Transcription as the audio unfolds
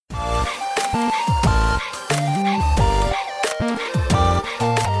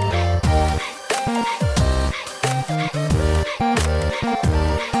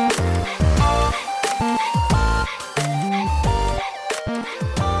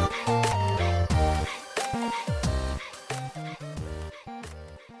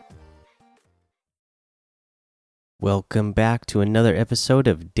Welcome back to another episode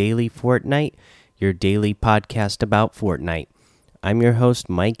of Daily Fortnite, your daily podcast about Fortnite. I'm your host,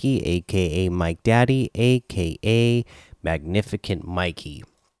 Mikey, aka Mike Daddy, aka Magnificent Mikey.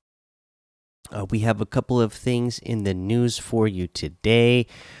 We have a couple of things in the news for you today.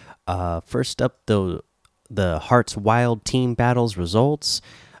 First up, the Hearts Wild Team Battles results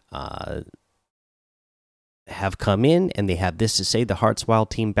have come in, and they have this to say: the Hearts Wild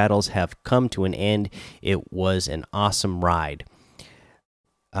Team Battles have come to an end. It was an awesome ride.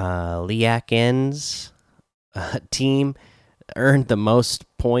 Liaken's team earned the most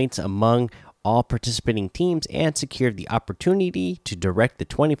points among all participating teams and secured the opportunity to direct the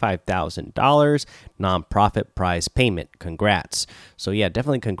 $25,000 nonprofit prize payment. Congrats. So yeah,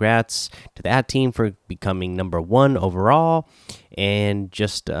 definitely congrats to that team for becoming #1 overall, and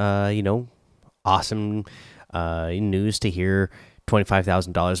just awesome news to hear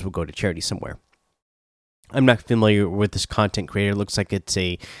 $25,000 will go to charity somewhere. I'm not familiar with this content creator. Looks like it's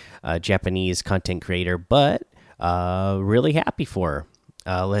a Japanese content creator, but really happy for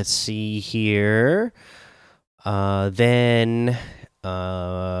her. Let's see here. Then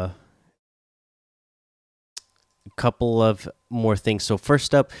a couple of more things. So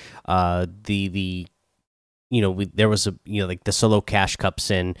first up, there was like the solo cash cups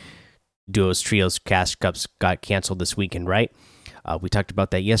and duos trios cash cups got canceled this weekend, right? We talked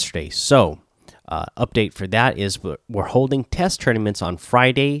about that yesterday. So update for that is we're holding test tournaments on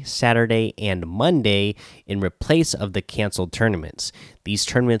Friday, Saturday, and Monday in replace of the canceled tournaments. These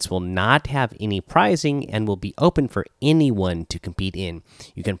tournaments will not have any prizing and will be open for anyone to compete in.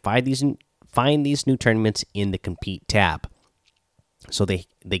 You can find these new tournaments in the compete tab. So they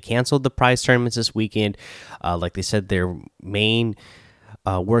canceled the prize tournaments this weekend. Like they said, their main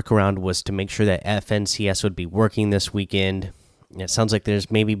workaround was to make sure that FNCS would be working this weekend. It sounds like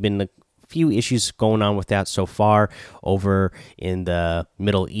there's maybe been a few issues going on with that so far over in the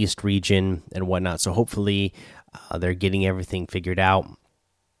Middle East region and whatnot. So hopefully they're getting everything figured out.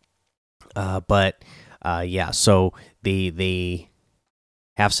 Yeah, so they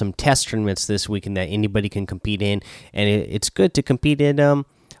have some test tournaments this weekend that anybody can compete in, and it's good to compete in.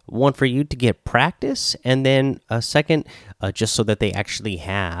 One for you to get practice, and then a second, just so that they actually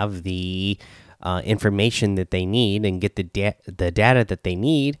have the information that they need and get the data that they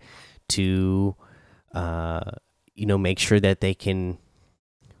need to, make sure that they can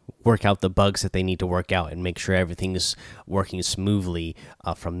work out the bugs that they need to work out and make sure everything is working smoothly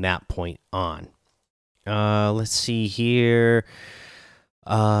from that point on. Let's see here.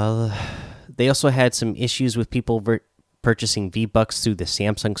 They also had some issues with people purchasing V-Bucks through the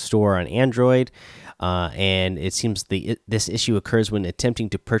Samsung store on Android, and it seems this issue occurs when attempting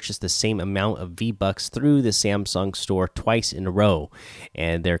to purchase the same amount of V-Bucks through the Samsung store twice in a row,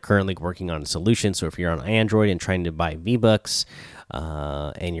 and they're currently working on a solution. So if you're on Android and trying to buy V-Bucks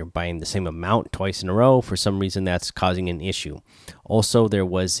and you're buying the same amount twice in a row, for some reason that's causing an issue. Also, there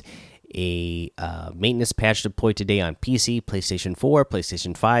was a maintenance patch deployed today on PC, PlayStation 4,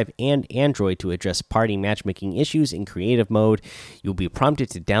 PlayStation 5, and Android to address party matchmaking issues in creative mode. You'll be prompted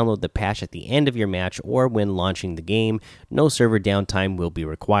to download the patch at the end of your match or when launching the game. No server downtime will be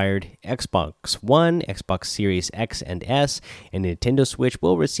required. Xbox One, Xbox Series X and S, and Nintendo Switch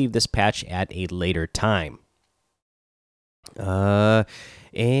will receive this patch at a later time.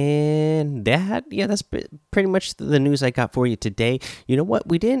 And that's pretty much the news I got for you today. You know what?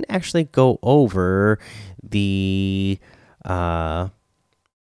 We didn't actually go over the the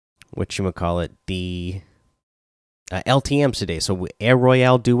LTMs today. So Air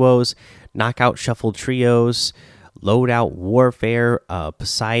Royale duos, Knockout Shuffle trios, Loadout Warfare,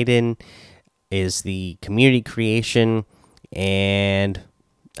 Poseidon is the community creation, and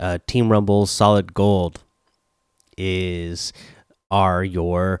Team Rumble Solid Gold are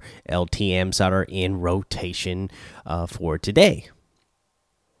your LTMs that are in rotation for today.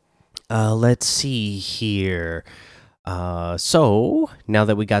 Let's see here. So now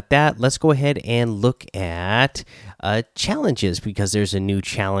that we got that, let's go ahead and look at challenges, because there's a new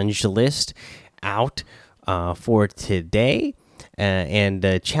challenge list out for today. And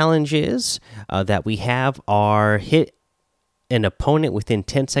the challenges that we have are: hit an opponent within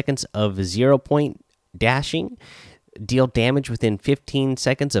 10 seconds of 0-point dashing, deal damage within 15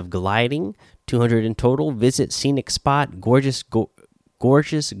 seconds of gliding, 200 in total, visit scenic spot, gorgeous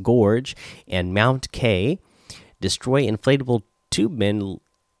gorge, and Mount K, destroy inflatable tube men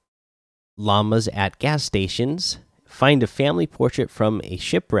llamas at gas stations, find a family portrait from a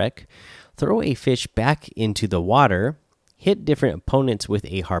shipwreck, throw a fish back into the water, hit different opponents with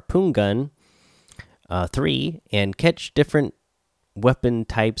a harpoon gun, 3, and catch different weapon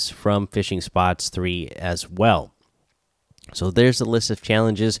types from fishing spots, 3 as well. So there's a list of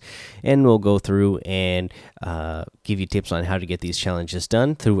challenges, and we'll go through and give you tips on how to get these challenges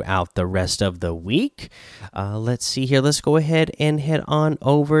done throughout the rest of the week. Let's see here. Let's go ahead and head on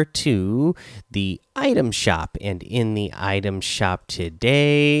over to the item shop. And in the item shop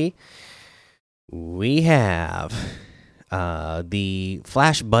today, we have the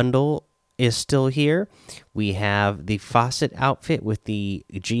Flash Bundle is still here. We have the Faucet outfit with the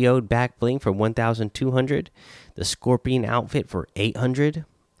geode back bling for 1,200. The Scorpion outfit for 800.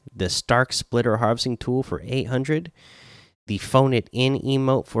 The Stark Splitter harvesting tool for 800. The Phone It In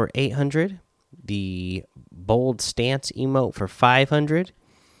emote for 800. The Bold Stance emote for 500.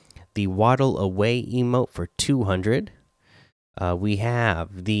 The Waddle Away emote for 200. We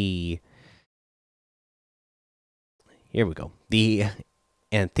have the Here we go. The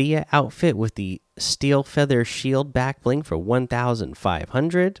Anthea outfit with the Steel Feather Shield back bling for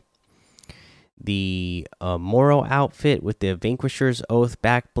 1,500. The Moro outfit with the Vanquisher's Oath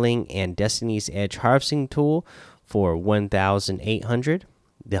back bling and Destiny's Edge harvesting tool for 1,800.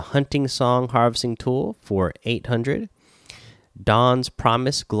 The Hunting Song harvesting tool for 800. Dawn's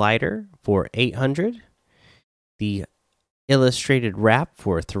Promise glider for 800. The Illustrated Wrap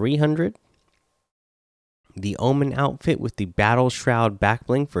for 300. The Omen outfit with the Battle Shroud back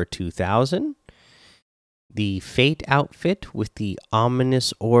bling for 2,000. The Fate outfit with the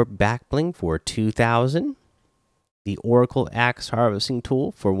Ominous Orb back bling for 2,000. The Oracle Axe harvesting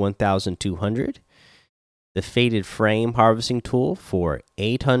tool for 1,200. The Faded Frame harvesting tool for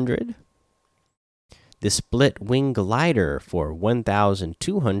 800. The Split Wing glider for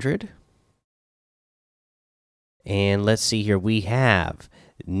 1,200. And let's see here, we have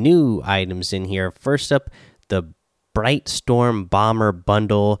new items in here. First up, the Bright Storm Bomber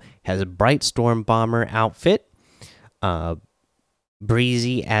bundle has a Bright Storm Bomber outfit,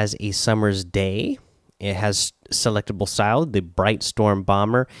 breezy as a summer's day. It has selectable style, the Bright Storm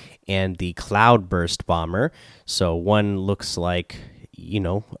Bomber and the Cloudburst Bomber. So one looks like,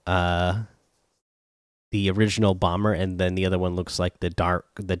 the original bomber, and then the other one looks like the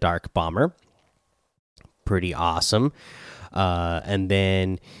dark bomber. Pretty awesome. And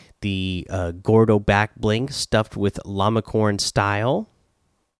then the Gordo back bling stuffed with Llamacorn style.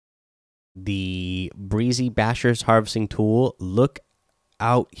 The Breezy Bashers harvesting tool. Look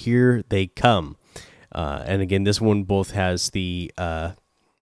out, here they come. And again, this one both has the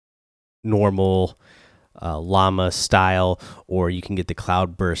normal llama style, or you can get the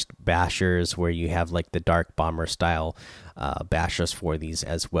Cloudburst Bashers where you have like the dark bomber style bashers for these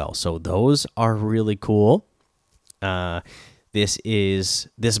as well. So those are really cool. This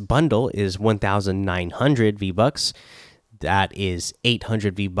bundle is 1,900 V-Bucks. That is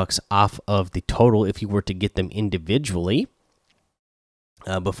 800 V-Bucks off of the total if you were to get them individually.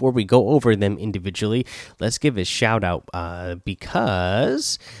 Before we go over them individually, let's give a shout out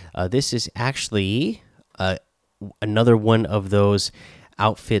because this is actually another one of those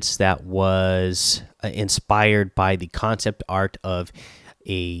outfits that was inspired by the concept art of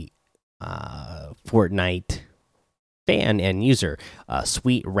a Fortnite fan and user,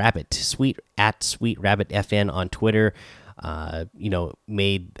 Sweet Rabbit FN on Twitter.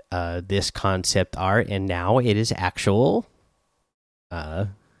 Made this concept art, and now it is actual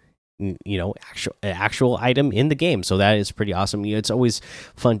actual item in the game. So that is pretty awesome. It's always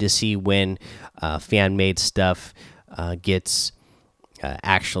fun to see when fan made stuff gets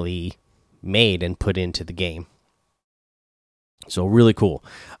actually made and put into the game. So really cool.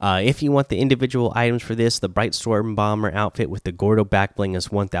 If you want the individual items for this, the Bright Storm Bomber outfit with the Gordo back bling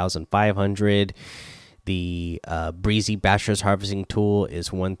is 1,500. The Breezy Bashers harvesting tool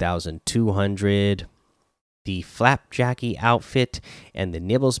is 1,200. The Flapjacky outfit and the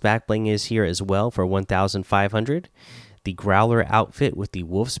Nibbles back bling is here as well for 1,500. The Growler outfit with the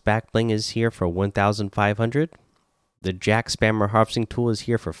Wolf's back bling is here for 1,500. The Jack Spammer harvesting tool is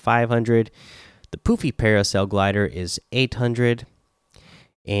here for 500. The Poofy Parasail glider is 800.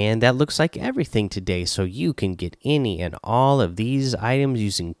 And that looks like everything today. So you can get any and all of these items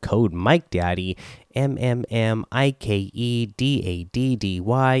using code MikeDaddy,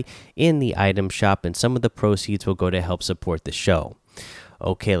 MMMIKEDADDY, in the item shop, and some of the proceeds will go to help support the show.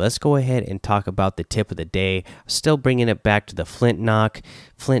 Okay, let's go ahead and talk about the tip of the day. Still bringing it back to the Flint Knock.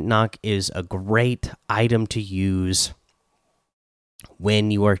 Flint Knock is a great item to use when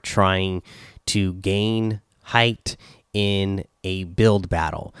you are trying to gain height in a build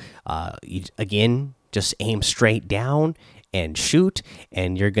battle. Again, just aim straight down and shoot,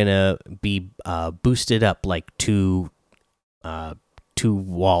 and you're gonna be boosted up like two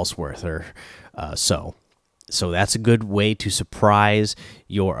walls worth or so. So that's a good way to surprise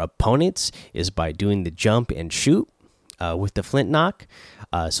your opponents, is by doing the jump and shoot. with the flint knock,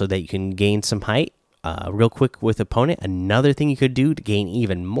 so that you can gain some height. Real quick with opponent, another thing you could do to gain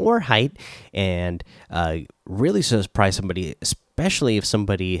even more height and really surprise somebody, especially if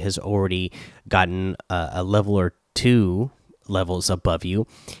somebody has already gotten a level or two levels above you,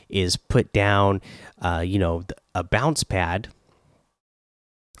 is put down, a bounce pad,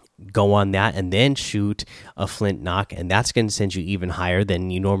 go on that, and then shoot a flint knock, and that's going to send you even higher than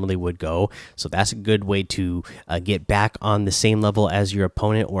you normally would go. So that's a good way to get back on the same level as your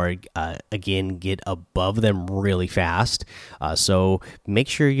opponent, or again, get above them really fast. So make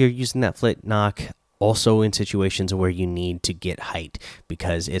sure you're using that flint knock also in situations where you need to get height,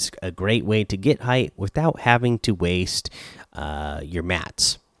 because it's a great way to get height without having to waste your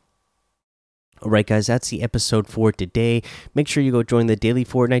mats. Alright guys, that's the episode for today. Make sure you go join the daily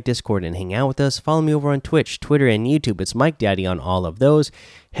Fortnite Discord and hang out with us. Follow me over on Twitch, Twitter, and YouTube. It's Mike Daddy on all of those.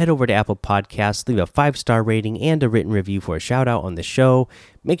 Head over to Apple Podcasts, leave a 5-star rating and a written review for a shout out on the show.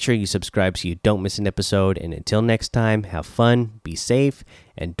 Make sure you subscribe so you don't miss an episode. And until next time, have fun, be safe,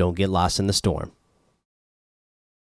 and don't get lost in the storm.